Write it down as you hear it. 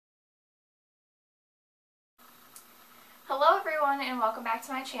everyone, and welcome back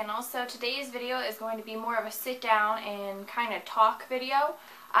to my channel. So today's video is going to be more of a sit down and kind of talk video.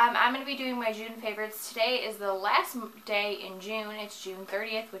 I'm going to be doing my June favorites. Today is the last day in June. It's June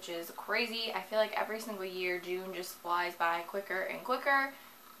 30th, which is crazy. I feel like every single year June just flies by quicker and quicker.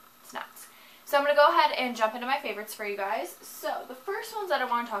 It's nuts. So I'm going to go ahead and jump into my favorites for you guys. So the first ones that I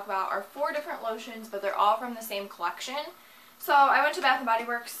want to talk about are 4 different lotions, but they're all from the same collection. So I went to Bath & Body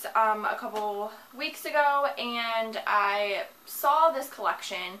Works a couple weeks ago, and I saw this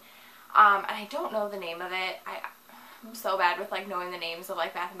collection, and I don't know the name of it. I'm so bad with knowing the names of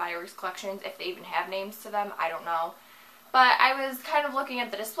Bath & Body Works collections, if they even have names to them, I don't know. But I was kind of looking at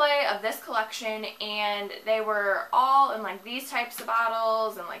the display of this collection, and they were all in these types of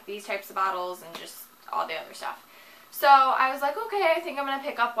bottles, and these types of bottles, and just all the other stuff. So I was like, okay, I think I'm going to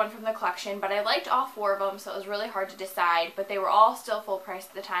pick up one from the collection, but I liked all 4 of them, so it was really hard to decide, but they were all still full price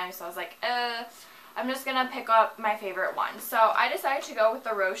at the time, so I was like, I'm just going to pick up my favorite one. So I decided to go with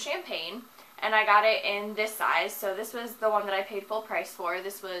the Rose Champagne, and I got it in this size, so this was the one that I paid full price for.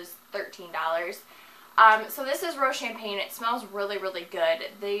 This was $13. So this is Rose Champagne. It smells really, really good.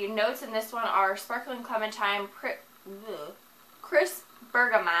 The notes in this one are sparkling clementine, crisp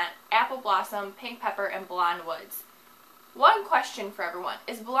bergamot, apple blossom, pink pepper, and blonde woods. One question for everyone,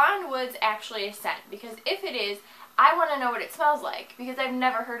 is blonde woods actually a scent? Because if it is, I want to know what it smells like, because I've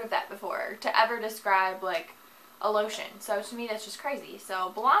never heard of that before, to ever describe a lotion. So to me that's just crazy.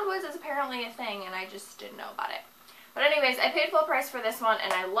 So blonde woods is apparently a thing, and I just didn't know about it. But anyways, I paid full price for this one,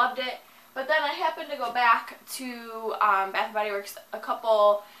 and I loved it. But then I happened to go back to Bath & Body Works a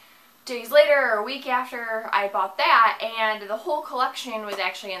couple days later or a week after I bought that, and the whole collection was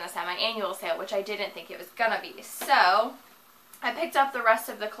actually in the semi-annual sale, which I didn't think it was gonna be. So I picked up the rest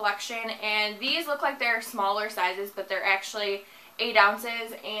of the collection, and these look like they're smaller sizes, but they're actually 8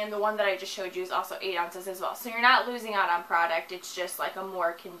 ounces, and the one that I just showed you is also 8 ounces as well. So you're not losing out on product. It's just a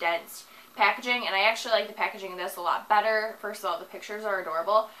more condensed packaging, and I actually like the packaging of this a lot better. First of all, the pictures are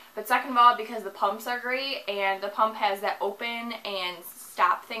adorable, but second of all, because the pumps are great, and the pump has that open and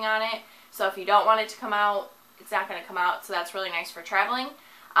stop thing on it, so if you don't want it to come out, it's not going to come out, so that's really nice for traveling.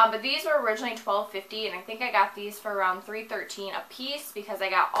 But these were originally $12.50, and I think I got these for around $3.13 a piece, because I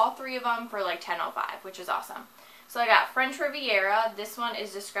got all 3 of them for $10.05, which is awesome. So I got French Riviera. This one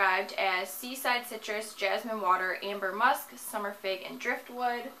is described as seaside citrus, jasmine water, amber musk, summer fig, and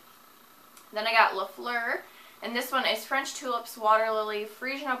driftwood. Then I got La Fleur, and this one is French tulips, water lily,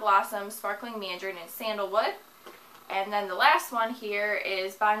 Frisian blossom, sparkling mandarin, and sandalwood. And then the last one here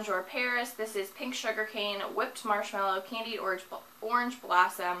is Bonjour Paris. This is pink sugarcane, whipped marshmallow, candied orange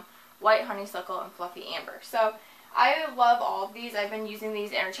blossom, white honeysuckle, and fluffy amber. So I love all of these. I've been using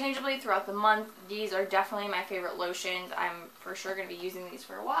these interchangeably throughout the month. These are definitely my favorite lotions. I'm for sure going to be using these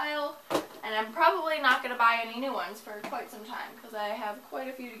for a while, and I'm probably not going to buy any new ones for quite some time, because I have quite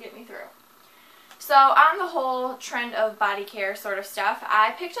a few to get me through. So on the whole trend of body care sort of stuff,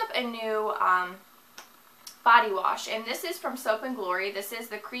 I picked up a new body wash, and this is from Soap & Glory. This is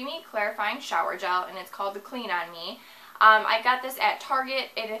the Creamy Clarifying Shower Gel, and it's called the Clean On Me. I got this at Target,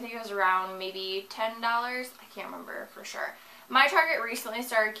 and I think it was around maybe $10. I can't remember for sure. My Target recently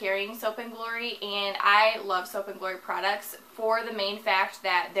started carrying Soap & Glory, and I love Soap & Glory products for the main fact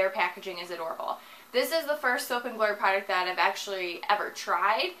that their packaging is adorable. This is the first Soap & Glory product that I've actually ever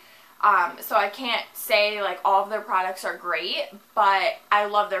tried. So I can't say all of their products are great, but I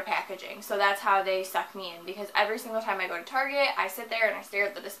love their packaging. So that's how they suck me in, because every single time I go to Target, I sit there and I stare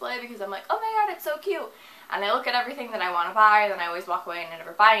at the display, because I'm like, oh my god, it's so cute. And I look at everything that I want to buy, and then I always walk away and I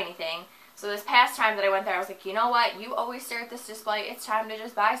never buy anything. So this past time that I went there, I was like, you know what, you always stare at this display, it's time to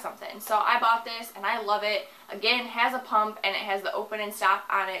just buy something. So I bought this, and I love it. Again, it has a pump, and it has the open and stop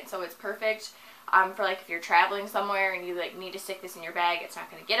on it, so it's perfect. For if you're traveling somewhere and you need to stick this in your bag, it's not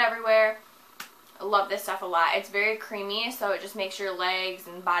going to get everywhere. I love this stuff a lot. It's very creamy, so it just makes your legs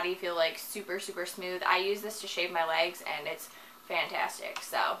and body feel super, super smooth. I use this to shave my legs, and it's fantastic.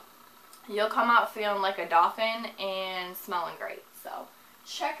 So you'll come out feeling like a dolphin and smelling great. So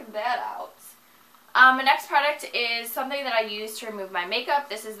check that out. My next product is something that I use to remove my makeup.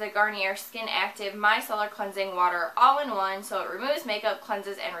 This is the Garnier Skin Active Micellar Cleansing Water All-in-One. So it removes makeup,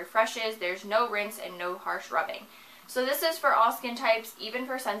 cleanses, and refreshes. There's no rinse and no harsh rubbing. So this is for all skin types, even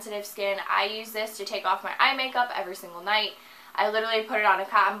for sensitive skin. I use this to take off my eye makeup every single night. I literally put it on a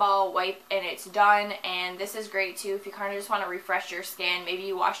cotton ball, wipe, and it's done. And this is great too if you kind of just want to refresh your skin. Maybe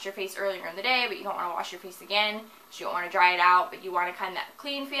you washed your face earlier in the day, but you don't want to wash your face again. So you don't want to dry it out, but you want to kind of that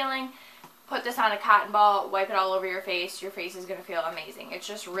clean feeling. Put this on a cotton ball, wipe it all over your face. Your face is going to feel amazing. It's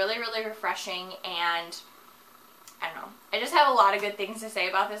just really, really refreshing, and I don't know. I just have a lot of good things to say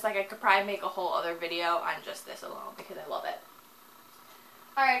about this. I could probably make a whole other video on just this alone, because I love it.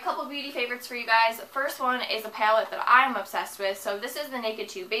 Alright, a couple beauty favorites for you guys. First one is a palette that I'm obsessed with. So this is the Naked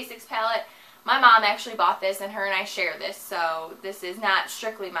 2 Basics palette. My mom actually bought this, and her and I share this, so this is not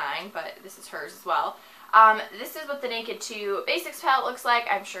strictly mine, but this is hers as well. This is what the Naked 2 Basics palette looks like.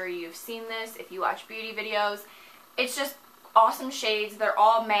 I'm sure you've seen this if you watch beauty videos. It's just awesome shades. They're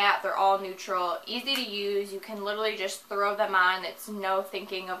all matte, they're all neutral, easy to use. You can literally just throw them on. It's no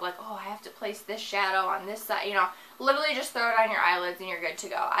thinking of like, oh, I have to place this shadow on this side, you know. Literally just throw it on your eyelids and you're good to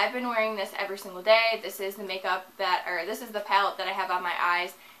go. I've been wearing this every single day. This is the this is the palette that I have on my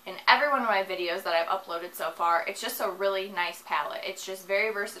eyes in every one of my videos that I've uploaded so far. It's just a really nice palette. It's just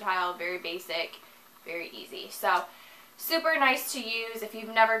very versatile, very basic, very easy. So super nice to use. If you've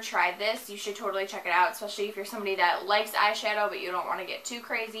never tried this, you should totally check it out, especially if you're somebody that likes eyeshadow but you don't want to get too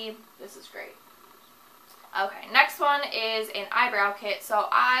crazy. This is great. Okay, next one is an eyebrow kit. So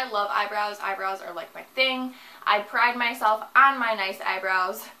I love eyebrows. Eyebrows are like my thing. I pride myself on my nice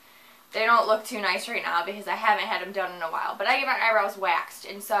eyebrows. They don't look too nice right now because I haven't had them done in a while, but I get my eyebrows waxed,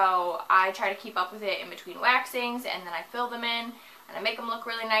 and so I try to keep up with it in between waxings, and then I fill them in and I make them look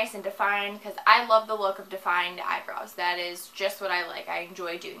really nice and defined because I love the look of defined eyebrows. That is just what I like. I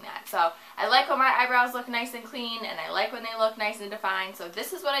enjoy doing that. So I like when my eyebrows look nice and clean, and I like when they look nice and defined, so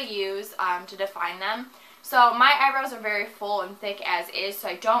this is what I use to define them. So my eyebrows are very full and thick as is, so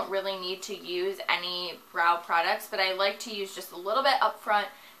I don't really need to use any brow products, but I like to use just a little bit up front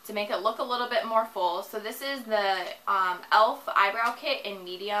to make it look a little bit more full. So this is the e.l.f. eyebrow kit in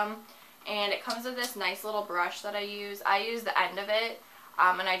medium, and it comes with this nice little brush that I use. I use the end of it,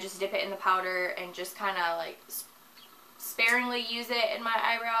 and I just dip it in the powder and just kind of like sparingly use it in my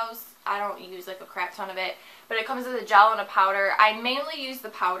eyebrows. I don't use like a crap ton of it, but it comes with a gel and a powder. I mainly use the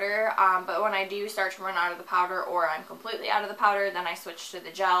powder, but when I do start to run out of the powder or I'm completely out of the powder, then I switch to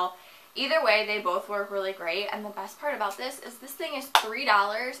the gel. Either way, they both work really great, and the best part about this is this thing is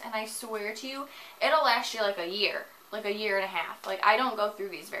 $3, and I swear to you, it'll last you like a year and a half. Like, I don't go through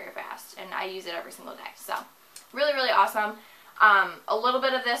these very fast, and I use it every single day. So, really, really awesome. A little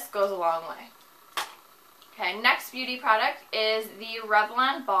bit of this goes a long way. Okay, next beauty product is the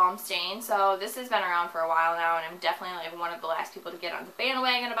Revlon Balm Stain. So this has been around for a while now, and I'm definitely like one of the last people to get on the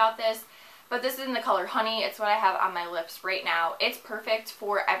bandwagon about this. But this is in the color Honey. It's what I have on my lips right now. It's perfect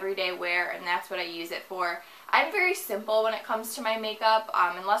for everyday wear, and that's what I use it for. I'm very simple when it comes to my makeup.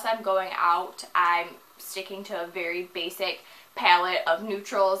 Unless I'm going out, I'm sticking to a very basic palette of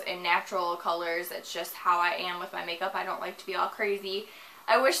neutrals and natural colors. It's just how I am with my makeup. I don't like to be all crazy.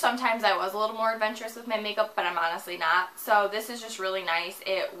 I wish sometimes I was a little more adventurous with my makeup, but I'm honestly not. So this is just really nice.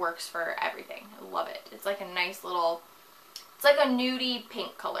 It works for everything. I love it. It's like a nice little, it's like a nudie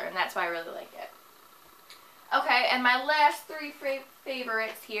pink color, and that's why I really like it. Okay, and my last three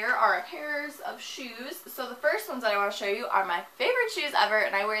favorites here are a pairs of shoes. So the first ones that I want to show you are my favorite shoes ever,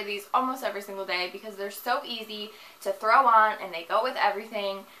 and I wear these almost every single day because they're so easy to throw on and they go with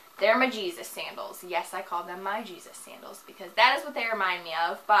everything. They're my Jesus sandals. Yes, I call them my Jesus sandals because that is what they remind me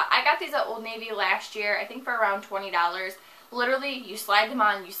of. But I got these at Old Navy last year, I think for around $20. Literally, you slide them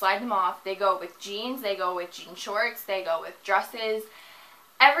on, you slide them off. They go with jeans, they go with jean shorts, they go with dresses.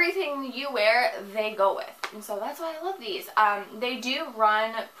 Everything you wear, they go with. And so that's why I love these. They do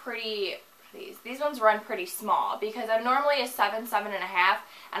run pretty, these ones run pretty small because I'm normally a 7, 7.5,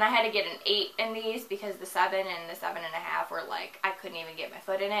 and I had to get an 8 in these because the 7 and the 7.5 were like, I couldn't even get my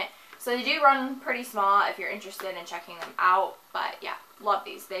foot in it. So they do run pretty small if you're interested in checking them out. But yeah, love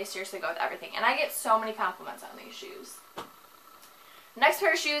these. They seriously go with everything. And I get so many compliments on these shoes. Next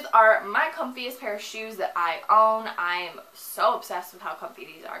pair of shoes are my comfiest pair of shoes that I own. I am so obsessed with how comfy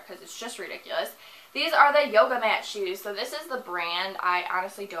these are because it's just ridiculous. These are the Yoga Mat shoes. So this is the brand. I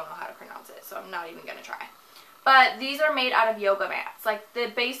honestly don't know how to pronounce it, so I'm not even going to try. But these are made out of yoga mats. Like, the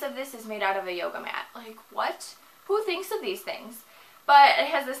base of this is made out of a yoga mat. Like, what? Who thinks of these things? But it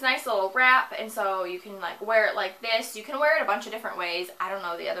has this nice little wrap, and so you can like wear it like this. You can wear it a bunch of different ways. I don't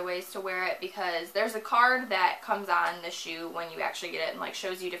know the other ways to wear it because there's a card that comes on the shoe when you actually get it and like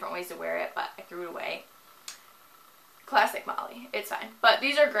shows you different ways to wear it, but I threw it away. Classic Molly. It's fine. But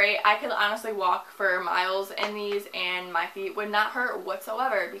these are great. I could honestly walk for miles in these and my feet would not hurt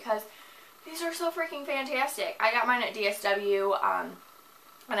whatsoever because these are so freaking fantastic. I got mine at DSW,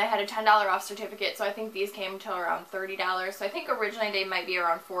 and I had a $10 off certificate, so I think these came to around $30. So I think originally they might be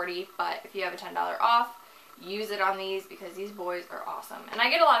around $40, but if you have a $10 off, use it on these because these boys are awesome. And I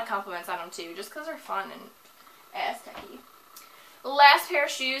get a lot of compliments on them too, just because they're fun and ass-techy. The last pair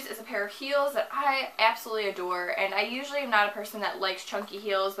of shoes is a pair of heels that I absolutely adore, and I usually am not a person that likes chunky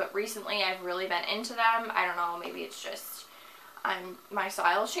heels, but recently I've really been into them. I don't know, maybe it's just my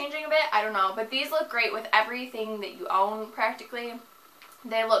style is changing a bit, I don't know, but these look great with everything that you own practically.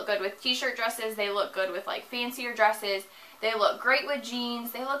 They look good with t-shirt dresses. They look good with like fancier dresses. They look great with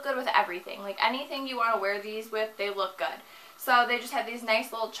jeans. They look good with everything. Like anything you want to wear these with, they look good. So they just have these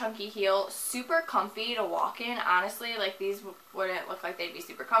nice little chunky heels, super comfy to walk in. Honestly, like these wouldn't look like they'd be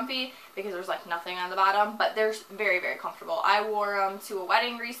super comfy because there's like nothing on the bottom, but they're very, very comfortable. I wore them to a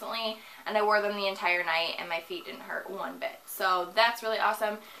wedding recently and I wore them the entire night and my feet didn't hurt one bit. So that's really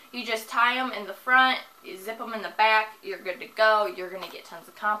awesome. You just tie them in the front, you zip them in the back, you're good to go. You're going to get tons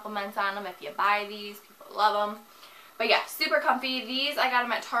of compliments on them if you buy these. People love them. But yeah, super comfy. These, I got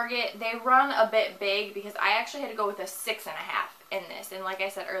them at Target. They run a bit big because I actually had to go with a 6.5 in this. And like I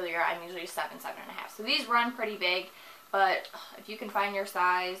said earlier, I'm usually 7, 7.5. So these run pretty big. But if you can find your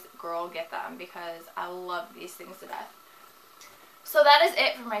size, girl, get them because I love these things to death. So that is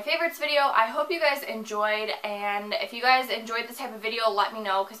it for my favorites video. I hope you guys enjoyed, and if you guys enjoyed this type of video, let me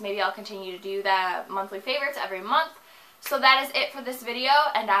know because maybe I'll continue to do the monthly favorites every month. So that is it for this video,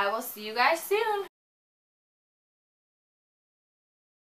 and I will see you guys soon.